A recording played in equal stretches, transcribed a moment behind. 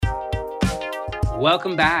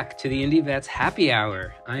Welcome back to the Indie Vets Happy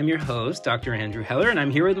Hour. I'm your host, Dr. Andrew Heller, and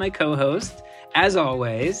I'm here with my co-host, as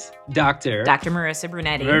always, Dr. Marissa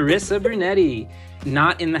Brunetti. Marissa Brunetti.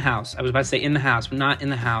 Not in the house. I was about to say in the house, but not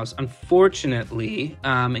in the house. Unfortunately,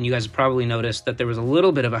 and you guys probably noticed that there was a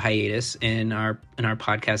little bit of a hiatus in our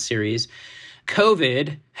podcast series.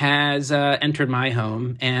 COVID has entered my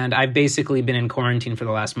home, and I've basically been in quarantine for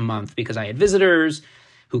the last month because I had visitors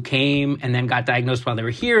who came and then got diagnosed while they were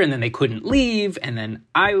here, and then they couldn't leave, and then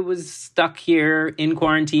I was stuck here in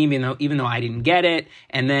quarantine, even though I didn't get it.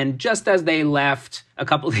 And then just as they left, a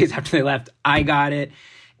couple of days after they left, I got it,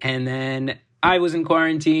 and then I was in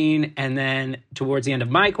quarantine, and then towards the end of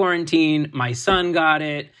my quarantine, my son got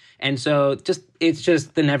it, and so it's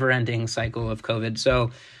just the never-ending cycle of COVID.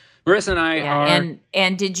 So Marissa and I are...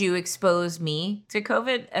 And did you expose me to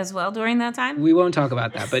COVID as well during that time? We won't talk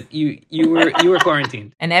about that, but you were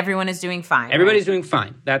quarantined. And everyone is doing fine. Everybody's doing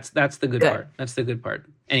fine. That's the good part. That's the good part.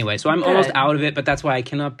 Anyway, so I'm almost out of it, but that's why I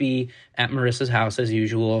cannot be at Marissa's house as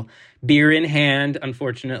usual. Beer in hand,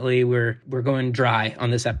 unfortunately, we're going dry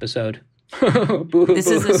on this episode. This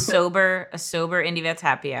is a sober Indie Vets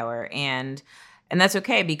happy hour, and that's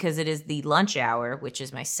okay because it is the lunch hour, which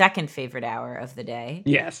is my second favorite hour of the day.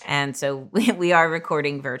 Yes. And so we are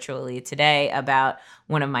recording virtually today about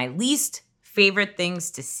one of my least favorite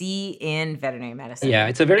things to see in veterinary medicine. Yeah,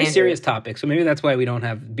 it's a very serious topic, so maybe that's why we don't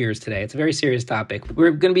have beers today. It's a very serious topic.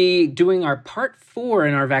 We're going to be doing our part 4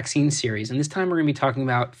 in our vaccine series, and this time we're going to be talking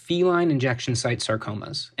about feline injection site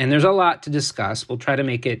sarcomas. And there's a lot to discuss. We'll try to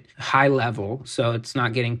make it high level, so it's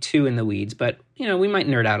not getting too in the weeds, but we might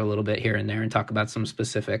nerd out a little bit here and there and talk about some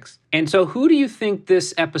specifics. And so who do you think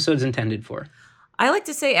this episode's intended for? I like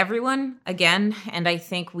to say everyone, again, and I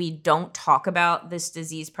think we don't talk about this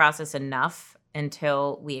disease process enough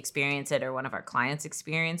until we experience it or one of our clients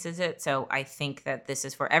experiences it. So I think that this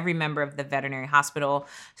is for every member of the veterinary hospital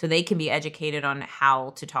so they can be educated on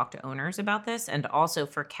how to talk to owners about this, and also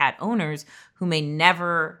for cat owners who may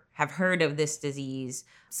never have heard of this disease,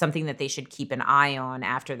 something that they should keep an eye on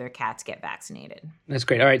after their cats get vaccinated. That's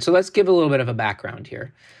great. All right, so let's give a little bit of a background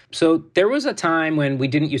here. So there was a time when we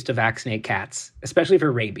didn't used to vaccinate cats, especially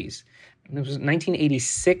for rabies. It was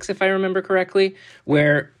 1986, if I remember correctly,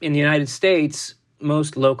 where in the United States,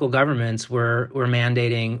 most local governments were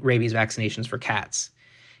mandating rabies vaccinations for cats.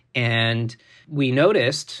 And we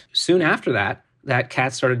noticed soon after that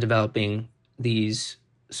cats started developing these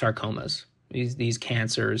sarcomas, these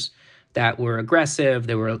cancers that were aggressive.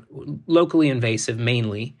 They were locally invasive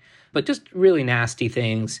mainly, but just really nasty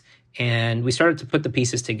things. And we started to put the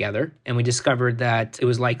pieces together, and we discovered that it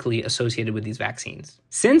was likely associated with these vaccines.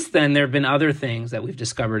 Since then, there have been other things that we've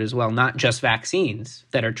discovered as well, not just vaccines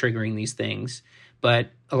that are triggering these things,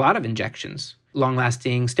 but a lot of injections,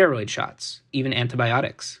 long-lasting steroid shots, even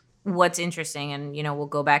antibiotics. What's interesting, and, we'll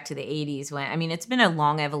go back to the 80s it's been a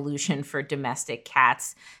long evolution for domestic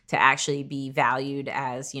cats to actually be valued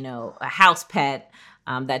as, a house pet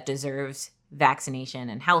that deserves vaccination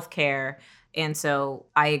and healthcare. And so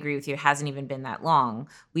I agree with you. It hasn't even been that long.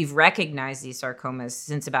 We've recognized these sarcomas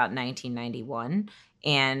since about 1991.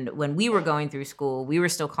 And when we were going through school, we were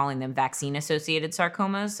still calling them vaccine-associated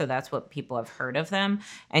sarcomas. So that's what people have heard of them.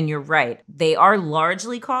 And you're right. They are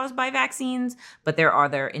largely caused by vaccines, but there are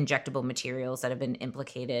other injectable materials that have been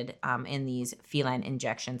implicated in these feline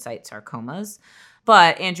injection site sarcomas.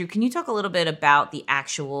 But Andrew, can you talk a little bit about the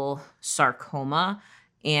actual sarcoma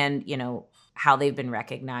and, how they've been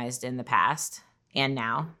recognized in the past and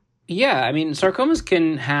now? Yeah, sarcomas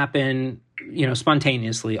can happen,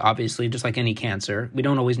 spontaneously, obviously, just like any cancer. We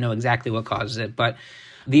don't always know exactly what causes it, but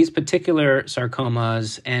these particular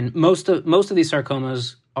sarcomas, and most of these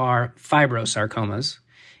sarcomas are fibrosarcomas,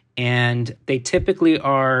 and they typically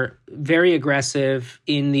are very aggressive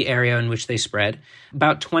in the area in which they spread.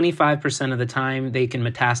 About 25% of the time, they can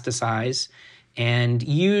metastasize, and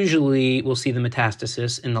usually we'll see the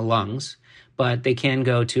metastasis in the lungs, but they can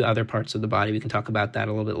go to other parts of the body. We can talk about that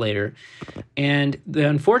a little bit later. And the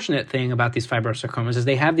unfortunate thing about these fibrosarcomas is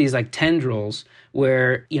they have these tendrils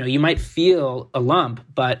where, you might feel a lump,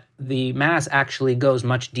 but the mass actually goes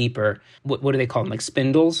much deeper. What do they call them? Like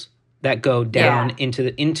spindles that go down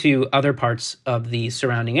into other parts of the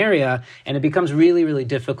surrounding area. And it becomes really, really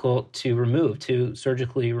difficult to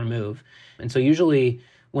surgically remove. And so usually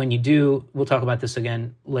when you do, we'll talk about this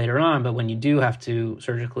again later on, but when you do have to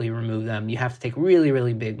surgically remove them, you have to take really,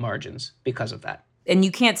 really big margins because of that. And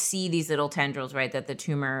you can't see these little tendrils, right, that the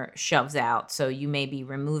tumor shoves out. So you may be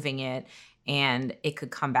removing it and it could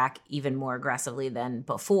come back even more aggressively than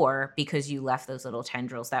before because you left those little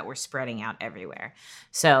tendrils that were spreading out everywhere.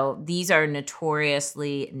 So these are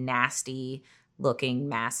notoriously nasty looking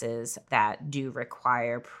masses that do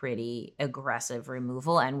require pretty aggressive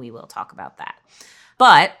removal, and we will talk about that.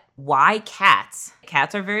 But why cats?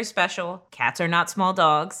 Cats are very special. Cats are not small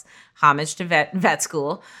dogs. Homage to vet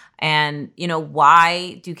school. And,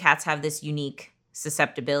 why do cats have this unique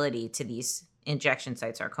susceptibility to these injection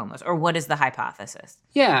site sarcomas? Or what is the hypothesis?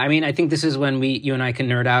 Yeah, I mean, I think this is when you and I can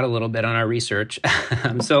nerd out a little bit on our research.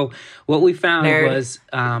 So what we found was,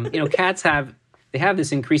 cats have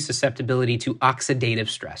this increased susceptibility to oxidative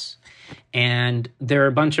stress. And there are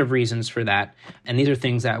a bunch of reasons for that. And these are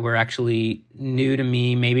things that were actually new to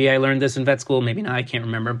me. Maybe I learned this in vet school, maybe not, I can't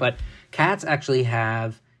remember. But cats actually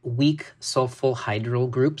have weak sulfohydryl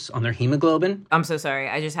groups on their hemoglobin. I'm so sorry.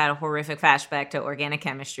 I just had a horrific flashback to organic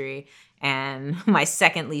chemistry and my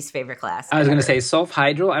second least favorite class. I was going to say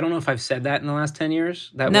sulfhydryl. I don't know if I've said that in the last 10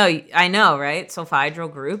 years. I know, right?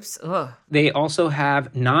 Sulfhydryl groups. Ugh. They also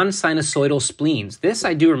have non-sinusoidal spleens. This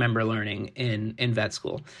I do remember learning in vet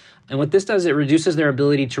school. And what this does, it reduces their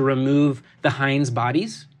ability to remove the Heinz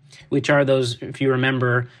bodies, which are those, if you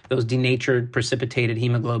remember, those denatured precipitated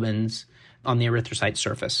hemoglobins on the erythrocyte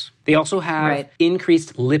surface. They also have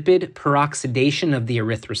increased lipid peroxidation of the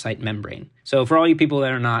erythrocyte membrane. So for all you people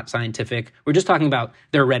that are not scientific, we're just talking about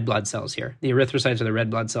their red blood cells here. The erythrocytes are the red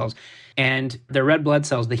blood cells. And their red blood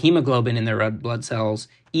cells, the hemoglobin in their red blood cells,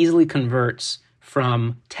 easily converts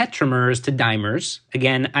from tetramers to dimers.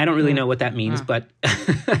 Again, I don't really know what that means, but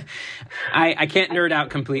I can't nerd out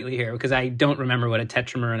completely here because I don't remember what a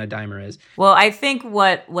tetramer and a dimer is. Well, I think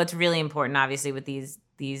what's really important, obviously, with these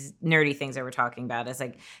nerdy things that we're talking about is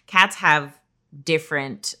like cats have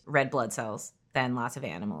different red blood cells than lots of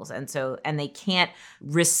animals. And they can't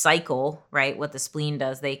recycle, right, what the spleen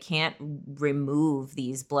does. They can't remove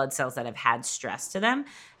these blood cells that have had stress to them.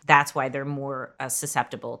 That's why they're more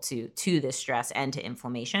susceptible to this stress and to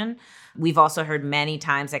inflammation. We've also heard many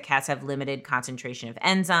times that cats have limited concentration of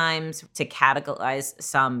enzymes to catalyze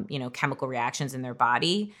some, chemical reactions in their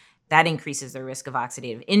body. That increases their risk of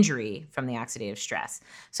oxidative injury from the oxidative stress.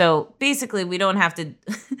 So basically, we don't have to,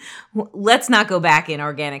 let's not go back in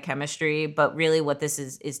organic chemistry, but really what this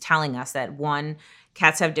is telling us that 1,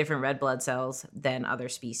 cats have different red blood cells than other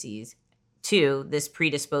species. 2, this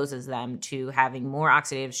predisposes them to having more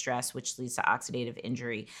oxidative stress, which leads to oxidative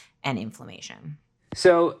injury and inflammation.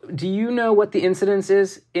 So do you know what the incidence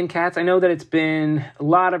is in cats? I know that it's been a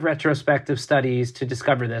lot of retrospective studies to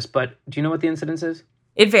discover this, but do you know what the incidence is?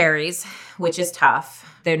 It varies, which is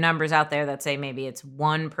tough. There are numbers out there that say maybe it's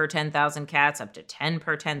 1 per 10,000 cats, up to 10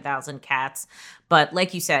 per 10,000 cats. But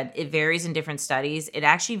like you said, it varies in different studies. It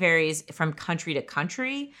actually varies from country to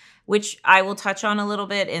country, which I will touch on a little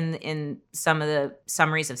bit in some of the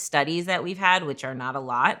summaries of studies that we've had, which are not a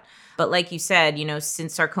lot. But like you said,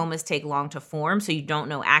 since sarcomas take long to form, so you don't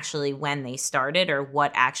know actually when they started or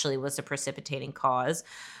what actually was the precipitating cause.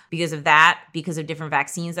 Because of that, because of different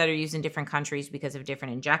vaccines that are used in different countries, because of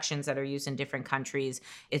different injections that are used in different countries,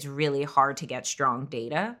 it's really hard to get strong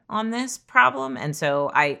data on this problem. And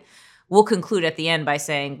so I will conclude at the end by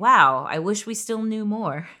saying, wow, I wish we still knew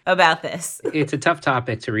more about this. It's a tough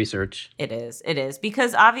topic to research. It is.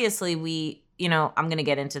 Because obviously I'm going to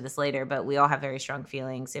get into this later, but we all have very strong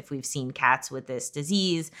feelings if we've seen cats with this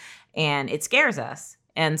disease, and it scares us.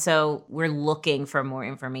 And so we're looking for more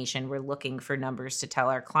information. We're looking for numbers to tell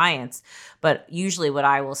our clients. But usually what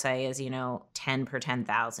I will say is, 10 per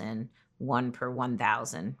 10,000, 1 per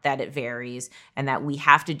 1,000, that it varies, and that we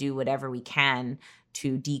have to do whatever we can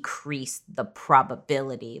to decrease the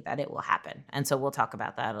probability that it will happen. And so we'll talk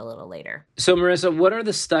about that a little later. So Marissa, what are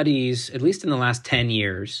the studies, at least in the last 10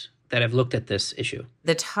 years, that have looked at this issue?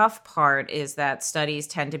 The tough part is that studies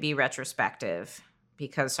tend to be retrospective,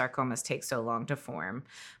 because sarcomas take so long to form.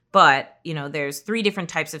 But, there's 3 different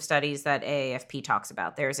types of studies that AAFP talks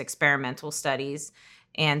about. There's experimental studies,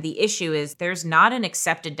 and the issue is there's not an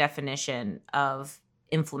accepted definition of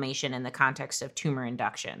inflammation in the context of tumor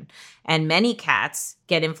induction. And many cats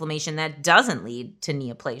get inflammation that doesn't lead to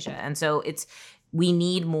neoplasia. And so we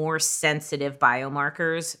need more sensitive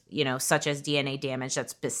biomarkers, such as DNA damage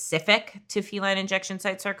that's specific to feline injection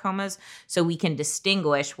site sarcomas, so we can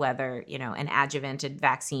distinguish whether, an adjuvanted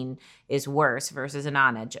vaccine is worse versus a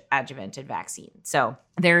non-adjuvanted vaccine. So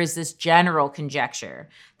there is this general conjecture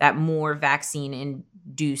that more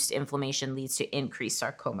vaccine-induced inflammation leads to increased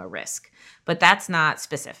sarcoma risk, but that's not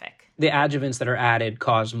specific. The adjuvants that are added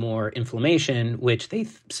cause more inflammation, which they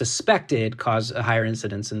suspected cause a higher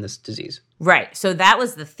incidence in this disease. Right. So that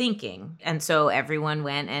was the thinking. And so everyone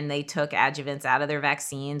went and they took adjuvants out of their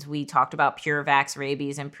vaccines. We talked about PureVax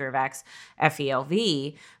rabies and PureVax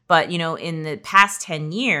FELV. But, in the past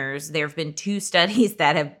 10 years, there have been 2 studies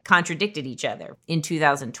that have contradicted each other. In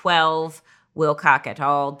 2012, Wilcock et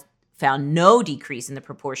al. Found no decrease in the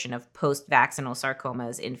proportion of post-vaccinal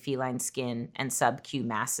sarcomas in feline skin and sub-Q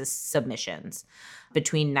masses submissions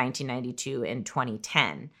between 1992 and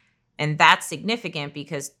 2010. And that's significant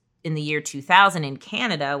because in the year 2000 in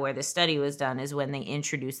Canada, where the study was done, is when they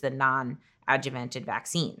introduced the non-adjuvanted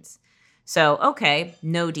vaccines. So, okay,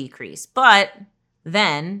 no decrease. But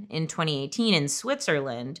then in 2018 in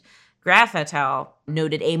Switzerland, Graf et al.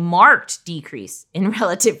 Noted a marked decrease in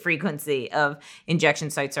relative frequency of injection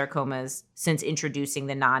site sarcomas since introducing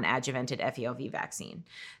the non-adjuvanted FELV vaccine.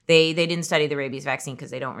 They didn't study the rabies vaccine because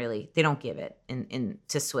they don't give it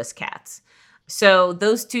to Swiss cats. So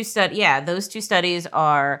those two studies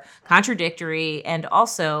are contradictory. And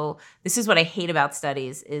also, this is what I hate about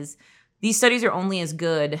studies is these studies are only as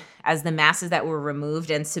good as the masses that were removed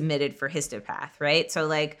and submitted for histopath, right? So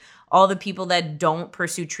like all the people that don't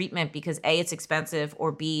pursue treatment because A, it's expensive,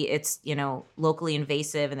 or B, it's, locally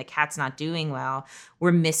invasive and the cat's not doing well,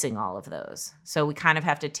 we're missing all of those. So we kind of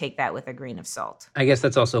have to take that with a grain of salt. I guess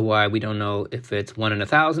that's also why we don't know if it's 1 in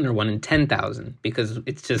 1,000 or 1 in 10,000, because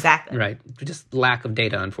it's just, exactly. Right, just lack of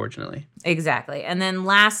data, unfortunately. Exactly. And then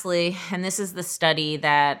lastly, and this is the study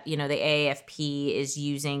that, the AAFP is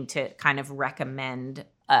using to kind of recommend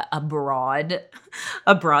a broad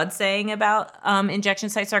saying about injection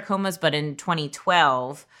site sarcomas. But in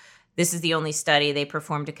 2012, this is the only study they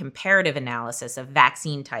performed a comparative analysis of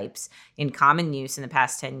vaccine types in common use in the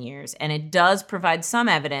past 10 years. And it does provide some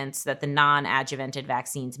evidence that the non-adjuvanted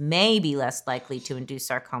vaccines may be less likely to induce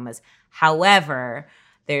sarcomas. However,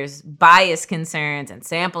 there's bias concerns and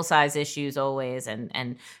sample size issues always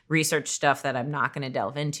and research stuff that I'm not going to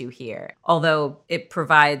delve into here. Although it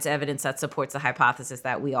provides evidence that supports the hypothesis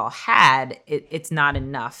that we all had, it's not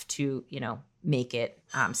enough to, make it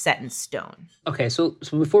set in stone. Okay, so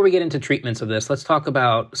before we get into treatments of this, let's talk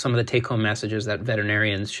about some of the take-home messages that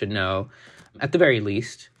veterinarians should know, at the very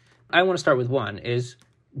least. I want to start with one, is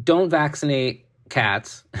don't vaccinate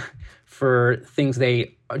cats for things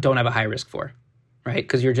they don't have a high risk for. Right?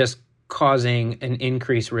 Because you're just causing an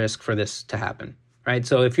increased risk for this to happen, right?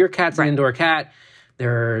 So if your cat's an indoor cat,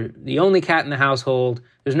 they're the only cat in the household,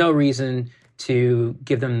 there's no reason to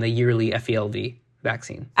give them the yearly FELV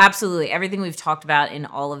vaccine. Absolutely. Everything we've talked about in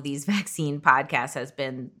all of these vaccine podcasts has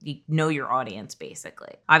been, know your audience,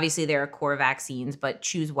 basically. Obviously, there are core vaccines, but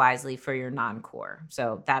choose wisely for your non-core.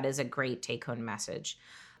 So that is a great take-home message.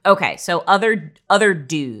 Okay, so other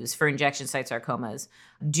do's for injection site sarcomas.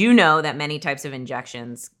 Do know that many types of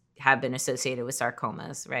injections have been associated with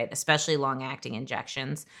sarcomas, right? Especially long-acting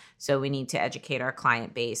injections. So we need to educate our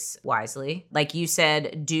client base wisely. Like you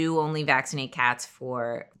said, do only vaccinate cats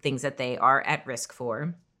for things that they are at risk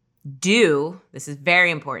for. This is very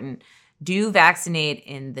important, do vaccinate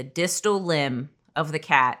in the distal limb of the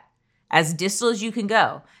cat, as distal as you can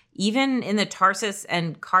go. Even in the tarsus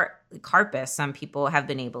and carpus, some people have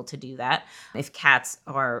been able to do that. If cats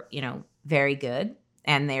are, very good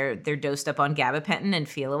and they're dosed up on gabapentin and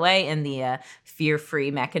feel away in the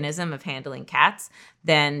fear-free mechanism of handling cats,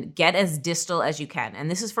 then get as distal as you can.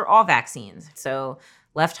 And this is for all vaccines. So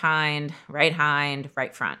left hind, right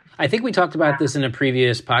front. I think we talked about this in a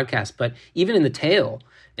previous podcast, but even in the tail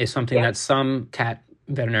is something that some cat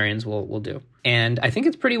veterinarians will do. And I think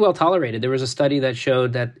it's pretty well tolerated. There was a study that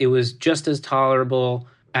showed that it was just as tolerable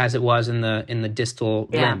as it was in the distal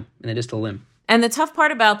limb. And the tough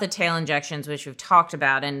part about the tail injections, which we've talked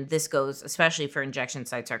about, and this goes especially for injection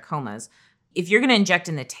site sarcomas, if you're going to inject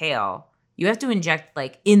in the tail, you have to inject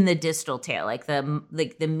like in the distal tail, like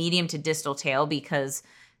the medium to distal tail, because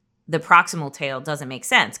the proximal tail doesn't make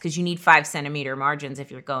sense because you need 5 centimeter margins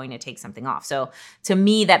if you're going to take something off. So to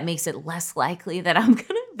me, that makes it less likely that I'm going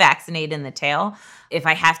to vaccinate in the tail if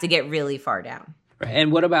I have to get really far down. Right.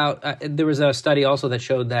 And what about, there was a study also that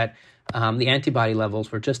showed that the antibody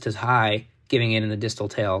levels were just as high giving it in the distal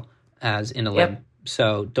tail as in a limb. Yep.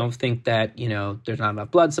 So don't think that, there's not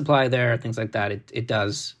enough blood supply there, things like that. It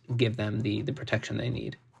does give them the protection they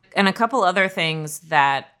need. And a couple other things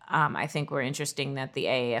that I think were interesting that the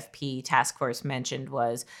AAFP task force mentioned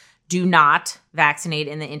was do not vaccinate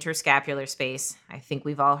in the interscapular space. I think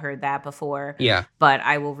we've all heard that before. Yeah. But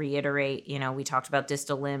I will reiterate, we talked about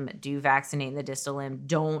distal limb. Do vaccinate in the distal limb.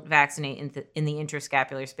 Don't vaccinate in the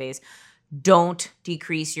interscapular space. Don't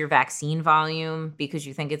decrease your vaccine volume because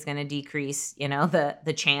you think it's going to decrease,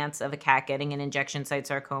 the chance of a cat getting an injection site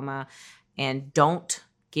sarcoma. And don't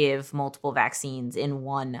give multiple vaccines in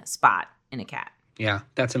one spot in a cat. Yeah,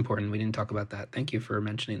 that's important. We didn't talk about that. Thank you for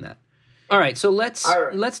mentioning that. All right, so let's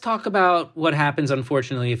talk about what happens,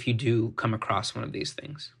 unfortunately, if you do come across one of these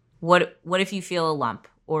things. What if you feel a lump?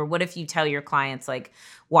 Or what if you tell your clients, like,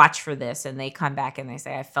 watch for this, and they come back and they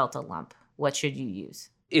say, I felt a lump? what should you use?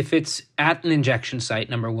 If it's at an injection site,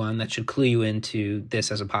 number one, that should clue you into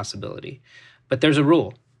this as a possibility. But there's a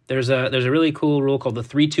rule. There's a really cool rule called the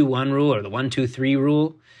 3-2-1 rule or the 1-2-3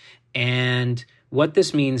 rule. And what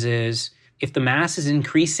this means is if the mass is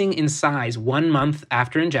increasing in size 1 month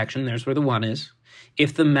after injection, there's where the 1 is.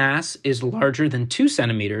 If the mass is larger than 2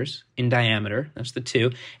 centimeters in diameter, that's the 2.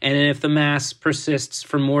 And if the mass persists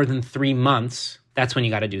for more than 3 months, that's when you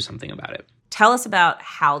got to do something about it. Tell us about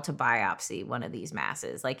how to biopsy one of these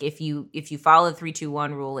masses. Like if you follow the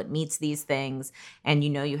 3-2-1 rule, it meets these things, and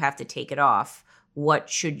you have to take it off. What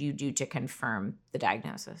should you do to confirm the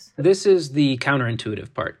diagnosis? This is the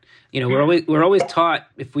counterintuitive part. We're always taught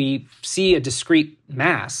if we see a discrete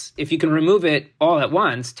mass, if you can remove it all at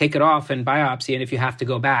once, take it off and biopsy, and if you have to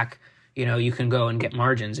go back, you can go and get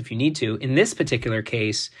margins if you need to. In this particular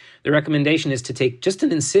case, the recommendation is to take just an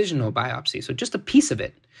incisional biopsy, so just a piece of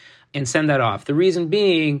it, and send that off. The reason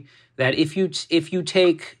being that if you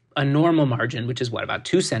take a normal margin, which is about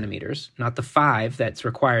 2 centimeters, not the 5 that's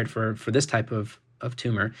required for this type of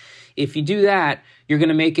tumor. If you do that, you're going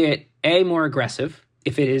to make it A, more aggressive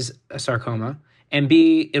if it is a sarcoma, and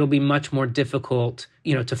B, it'll be much more difficult,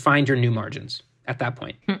 to find your new margins at that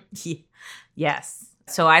point. Yes.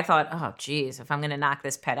 So I thought, oh, geez, if I'm going to knock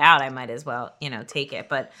this pet out, I might as well, take it.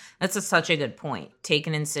 But that's such a good point. Take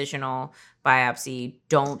an incisional biopsy.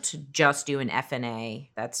 Don't just do an FNA.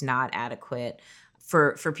 That's not adequate.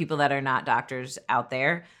 For people that are not doctors out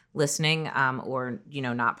there listening, or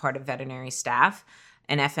not part of veterinary staff,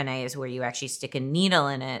 an FNA is where you actually stick a needle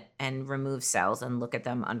in it and remove cells and look at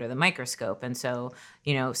them under the microscope. And so,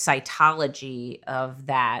 cytology of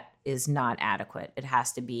that is not adequate. It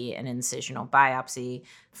has to be an incisional biopsy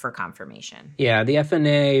for confirmation. Yeah, the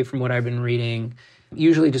FNA, from what I've been reading,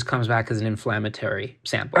 usually just comes back as an inflammatory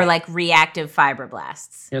sample. Or like reactive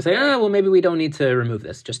fibroblasts. Say, well, maybe we don't need to remove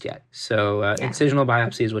this just yet. So incisional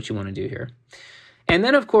biopsy is what you want to do here. And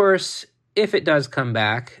then, of course, if it does come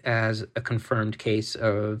back as a confirmed case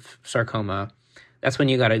of sarcoma, that's when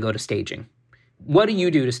you got to go to staging. What do you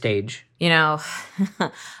do to stage?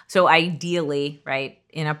 So ideally, right,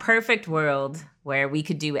 in a perfect world where we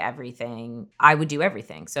could do everything, I would do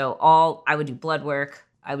everything. So I would do blood work.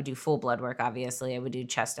 I would do full blood work, obviously. I would do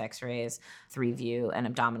chest x-rays, 3-view, and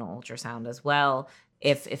abdominal ultrasound as well.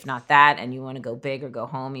 If not that, and you want to go big or go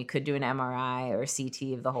home, you could do an MRI or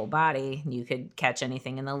CT of the whole body. You could catch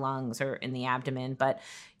anything in the lungs or in the abdomen. But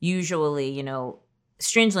usually,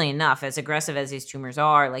 strangely enough, as aggressive as these tumors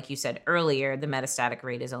are, like you said earlier, the metastatic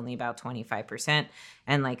rate is only about 25%.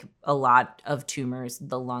 And like a lot of tumors,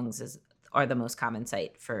 the lungs are the most common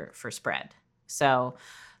site for spread. So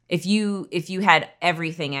if you had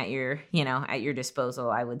everything at your disposal,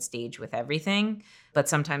 I would stage with everything. But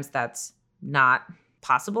sometimes that's not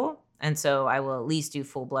possible. And so I will at least do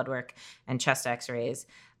full blood work and chest x-rays.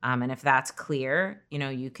 And if that's clear,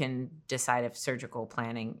 you can decide if surgical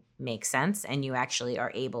planning makes sense and you actually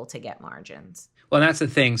are able to get margins. Well, that's the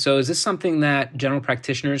thing. So is this something that general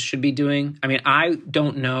practitioners should be doing? I mean, I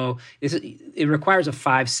don't know. It requires a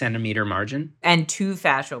 5-centimeter margin. And 2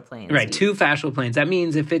 fascial planes. Right, 2 fascial planes. That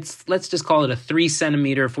means if it's, let's just call it a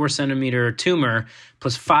 3-centimeter, 4-centimeter tumor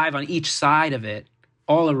plus 5 on each side of it,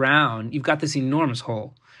 all around, you've got this enormous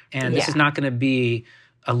hole. And this is not going to be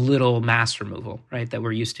a little mass removal, right, that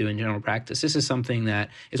we're used to in general practice. This is something that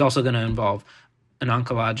is also going to involve an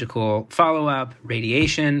oncological follow-up,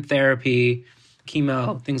 radiation therapy,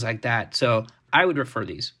 chemo, things like that. So I would refer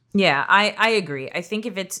these. Yeah, I agree. I think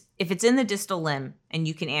if it's in the distal limb and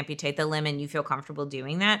you can amputate the limb and you feel comfortable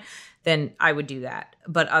doing that, then I would do that.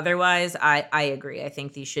 But otherwise, I agree. I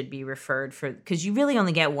think these should be referred because you really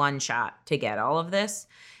only get one shot to get all of this.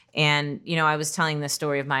 And, I was telling the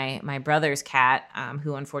story of my brother's cat,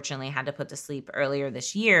 who unfortunately had to put to sleep earlier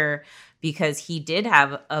this year because he did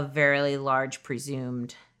have a very large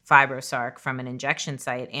presumed fibrosarc from an injection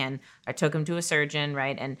site. And I took him to a surgeon,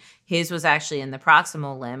 right? And his was actually in the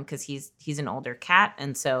proximal limb because he's an older cat.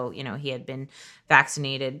 And so, he had been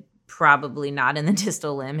vaccinated, probably not in the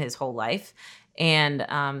distal limb his whole life. And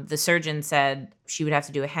the surgeon said she would have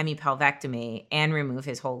to do a hemipelvectomy and remove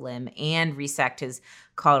his whole limb and resect his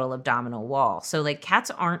caudal abdominal wall. So like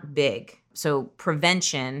cats aren't big. So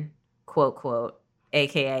prevention, quote, quote,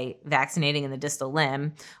 AKA vaccinating in the distal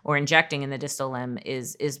limb or injecting in the distal limb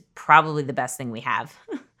is probably the best thing we have,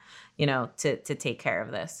 to take care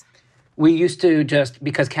of this. We used to just,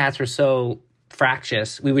 because cats were so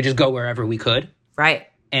fractious, we would just go wherever we could. Right.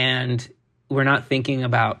 And we're not thinking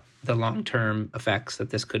about the long-term effects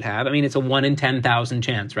that this could have. I mean, it's a 1 in 10,000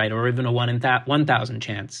 chance, right? Or even a 1 in 1,000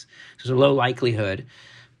 chance. So it's a low likelihood.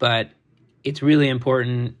 But it's really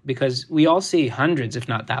important because we all see hundreds, if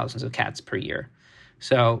not thousands, of cats per year.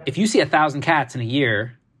 So if you see 1,000 cats in a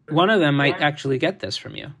year, one of them might actually get this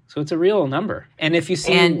from you. So it's a real number. And if you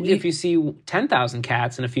see 10,000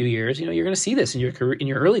 cats in a few years, you're going to see this in your career, in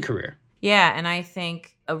your early career. Yeah, and I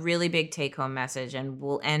think a really big take-home message, and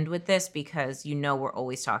we'll end with this because we're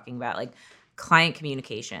always talking about like client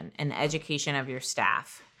communication and education of your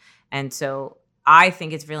staff. And so I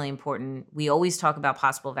think it's really important. We always talk about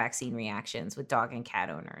possible vaccine reactions with dog and cat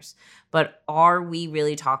owners, but are we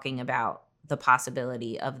really talking about the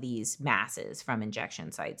possibility of these masses from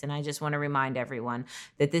injection sites? And I just want to remind everyone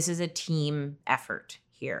that this is a team effort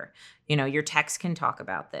here. Your techs can talk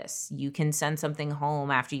about this. You can send something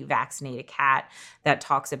home after you vaccinate a cat that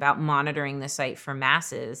talks about monitoring the site for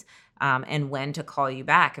masses and when to call you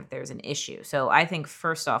back if there's an issue. So I think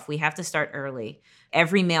first off, we have to start early.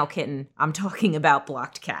 Every male kitten, I'm talking about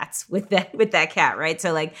blocked cats with that cat, right?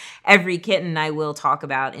 So like every kitten, I will talk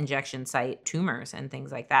about injection site tumors and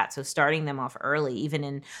things like that. So starting them off early, even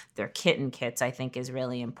in their kitten kits, I think is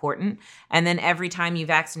really important. And then every time you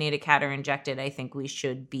vaccinate a cat or inject it, I think we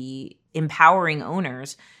should be empowering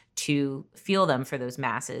owners to feel them for those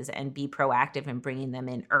masses and be proactive in bringing them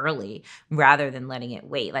in early rather than letting it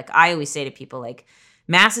wait. Like I always say to people, like,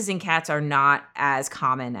 masses in cats are not as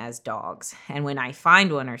common as dogs. And when I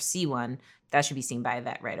find one or see one, that should be seen by a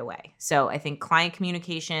vet right away. So I think client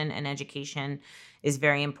communication and education is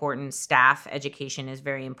very important. Staff education is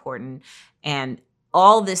very important. And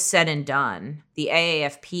all this said and done, the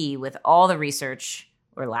AAFP, with all the research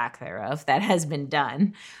or lack thereof that has been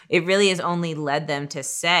done, it really has only led them to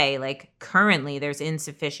say, like, currently there's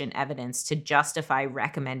insufficient evidence to justify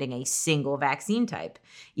recommending a single vaccine type,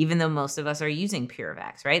 even though most of us are using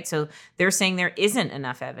PureVax, right? So they're saying there isn't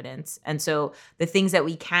enough evidence. And so the things that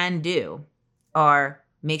we can do are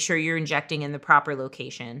make sure you're injecting in the proper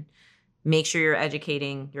location, make sure you're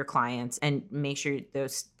educating your clients, and make sure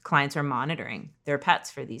those clients are monitoring their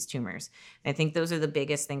pets for these tumors. And I think those are the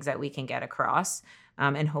biggest things that we can get across.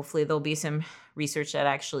 And hopefully there'll be some research that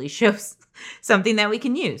actually shows something that we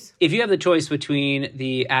can use. If you have the choice between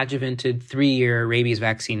the adjuvanted 3-year rabies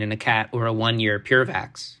vaccine in a cat or a 1-year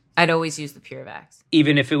PureVax, I'd always use the PureVax.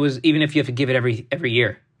 Even if you have to give it every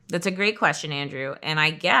year. That's a great question, Andrew. And I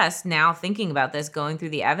guess now thinking about this, going through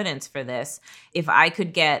the evidence for this, if I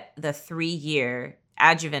could get the 3-year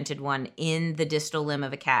adjuvanted one in the distal limb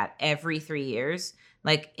of a cat every 3 years,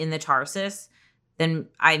 like in the tarsus, then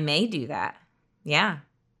I may do that. Yeah.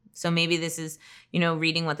 So maybe this is,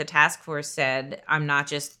 reading what the task force said. I'm not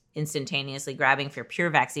just instantaneously grabbing for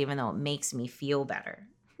PureVax, even though it makes me feel better.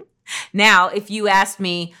 Now, if you asked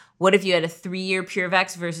me, what if you had a 3-year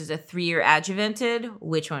PureVax versus a 3-year adjuvanted,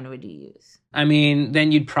 which one would you use? I mean,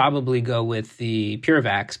 then you'd probably go with the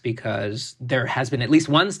PureVax because there has been at least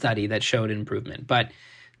one study that showed improvement. But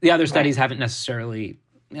the other studies haven't necessarily,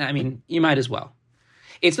 you might as well.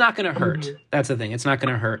 It's not going to hurt. Mm-hmm. That's the thing. It's not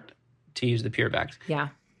going to hurt to use the PureVax. Yeah.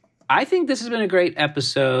 I think this has been a great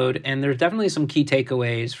episode, and there's definitely some key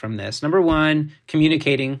takeaways from this. Number 1,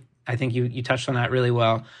 communicating. I think you touched on that really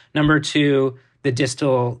well. Number 2, the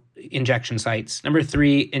distal injection sites. Number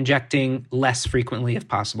 3, injecting less frequently if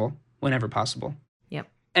possible, whenever possible. Yep.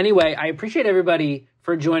 Anyway, I appreciate everybody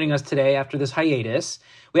for joining us today after this hiatus.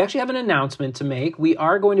 We actually have an announcement to make. We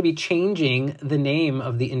are going to be changing the name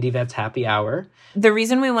of the Indie Vets Happy Hour. The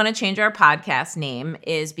reason we want to change our podcast name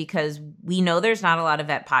is because we know there's not a lot of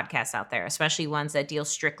vet podcasts out there, especially ones that deal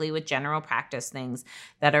strictly with general practice things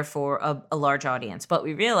that are for a large audience. But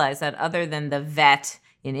we realize that other than the vet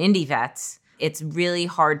in Indie Vets, it's really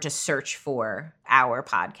hard to search for our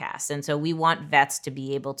podcast. And so we want vets to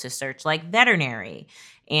be able to search like veterinary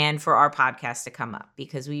and for our podcast to come up,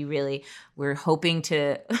 because we're hoping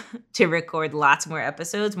to record lots more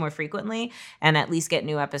episodes more frequently and at least get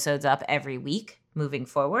new episodes up every week moving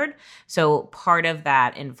forward. So part of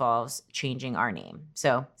that involves changing our name.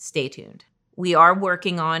 So stay tuned. We are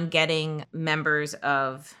working on getting members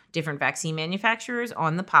of different vaccine manufacturers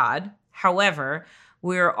on the pod. However,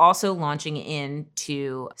 we're also launching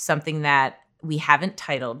into something that we haven't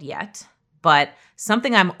titled yet, but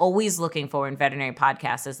something I'm always looking for in veterinary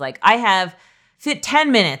podcasts is like, I have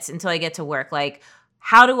 10 minutes until I get to work. Like,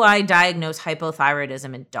 how do I diagnose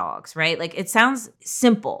hypothyroidism in dogs, right? Like, it sounds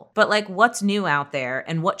simple, but like, what's new out there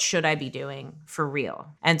and what should I be doing for real?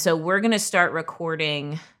 And so we're going to start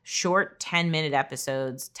recording short 10-minute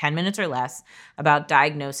episodes, 10 minutes or less, about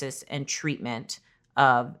diagnosis and treatment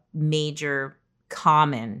of major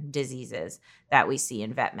common diseases that we see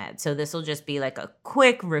in vet med. So this will just be like a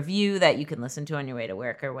quick review that you can listen to on your way to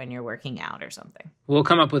work or when you're working out or something. We'll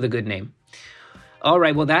come up with a good name. All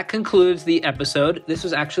right. Well, that concludes the episode. This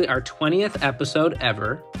was actually our 20th episode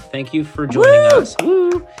ever. Thank you for joining us.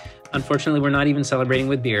 Woo! Unfortunately, we're not even celebrating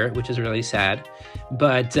with beer, which is really sad.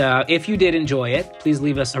 But if you did enjoy it, please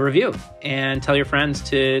leave us a review and tell your friends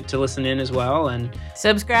to listen in as well. And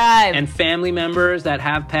subscribe. And family members that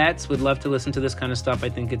have pets would love to listen to this kind of stuff. I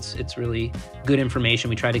think it's really good information.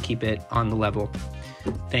 We try to keep it on the level.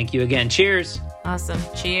 Thank you again. Cheers. Awesome.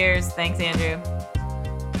 Cheers. Thanks, Andrew.